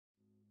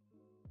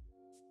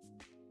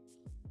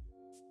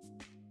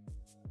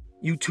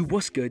YouTube,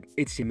 what's good?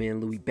 It's your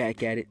man Louie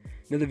back at it.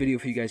 Another video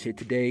for you guys here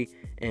today,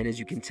 and as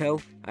you can tell,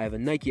 I have a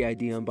Nike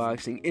ID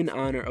unboxing in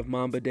honor of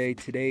Mamba Day.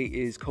 Today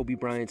is Kobe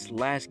Bryant's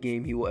last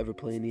game he will ever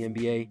play in the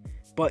NBA.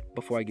 But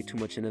before I get too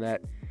much into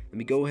that, let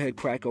me go ahead,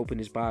 crack open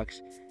his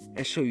box,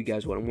 and show you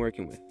guys what I'm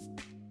working with.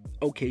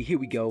 Okay, here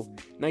we go.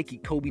 Nike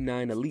Kobe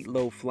 9 Elite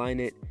Low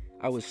Flyknit.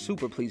 I was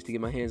super pleased to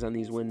get my hands on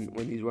these when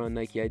these were on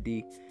Nike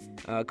ID.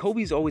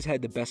 Kobe's always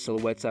had the best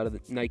silhouettes out of the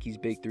Nike's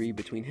big three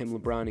between him,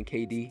 LeBron, and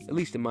KD, at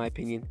least in my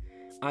opinion.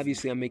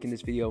 Obviously, I'm making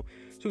this video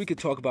so we could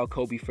talk about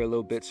Kobe for a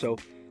little bit. So,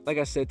 like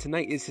I said,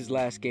 tonight is his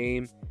last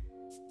game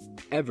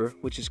ever,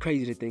 which is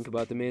crazy to think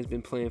about. The man's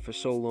been playing for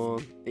so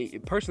long.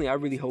 Personally, I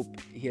really hope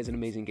he has an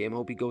amazing game. I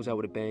hope he goes out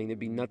with a bang. There'd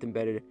be nothing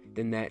better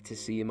than that to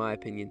see, in my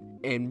opinion.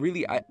 And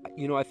really, I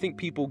think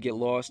people get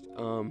lost.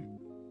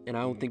 And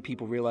I don't think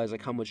people realize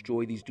like how much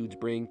joy these dudes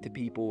bring to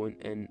people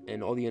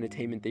and all the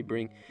entertainment they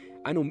bring.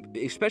 I know,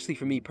 especially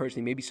for me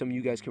personally, maybe some of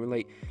you guys can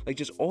relate. Like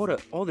just all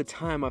the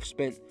time I've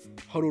spent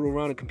huddled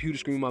around a computer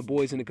screen with my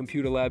boys in the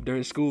computer lab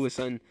during school or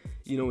something.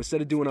 You know,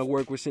 instead of doing our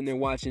work, we're sitting there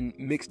watching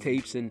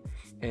mixtapes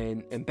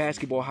and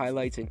basketball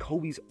highlights. And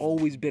Kobe's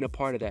always been a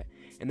part of that.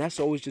 And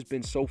that's always just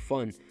been so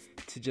fun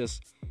to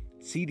just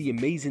see the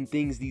amazing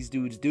things these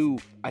dudes do.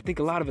 I think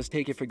a lot of us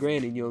take it for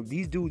granted. You know,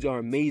 these dudes are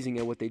amazing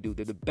at what they do.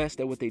 They're the best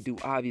at what they do,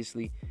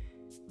 obviously.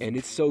 And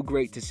it's so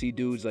great to see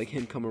dudes like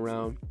him come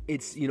around.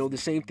 It's, you know, the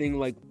same thing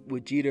like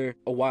with Jeter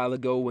a while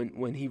ago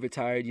when he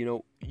retired.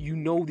 You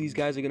know these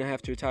guys are going to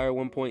have to retire at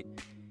one point.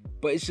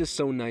 But it's just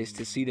so nice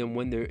to see them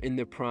when they're in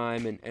their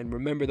prime and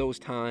remember those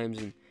times.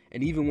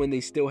 And even when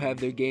they still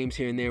have their games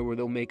here and there where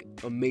they'll make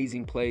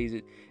amazing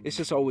plays, it's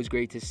just always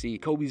great to see.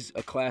 Kobe's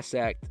a class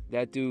act.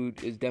 That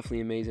dude is definitely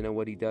amazing at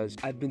what he does.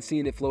 I've been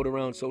seeing it float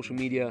around social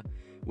media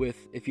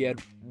with if you had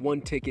one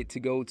ticket to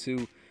go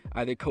to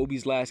either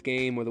Kobe's last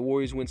game or the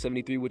Warriors win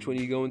 73, which one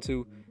are you going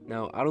to?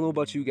 Now, I don't know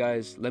about you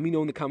guys. Let me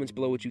know in the comments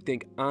below what you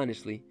think,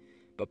 honestly.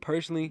 But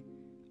personally,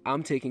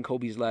 I'm taking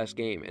Kobe's last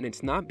game. And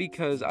it's not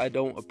because I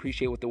don't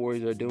appreciate what the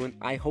Warriors are doing.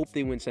 I hope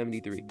they win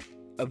 73.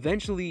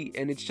 Eventually,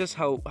 and it's just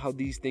how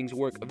these things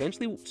work,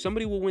 eventually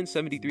somebody will win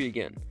 73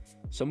 again.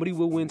 Somebody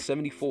will win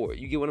 74.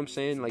 You get what I'm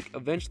saying? Like,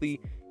 eventually,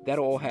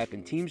 that'll all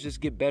happen. Teams just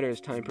get better as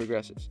time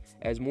progresses.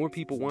 As more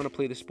people want to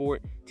play the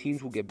sport,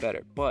 teams will get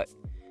better. But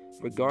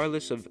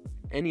regardless of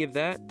any of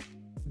that,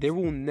 there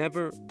will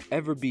never,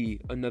 ever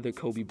be another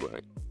Kobe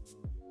Bryant.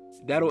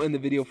 That'll end the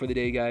video for the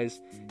day,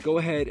 guys. Go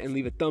ahead and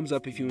leave a thumbs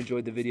up if you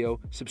enjoyed the video.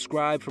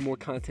 Subscribe for more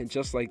content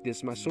just like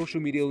this. My social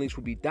media links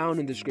will be down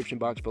in the description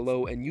box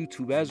below. And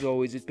YouTube, as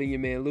always, it's been your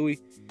man Louie.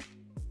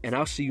 And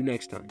I'll see you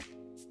next time.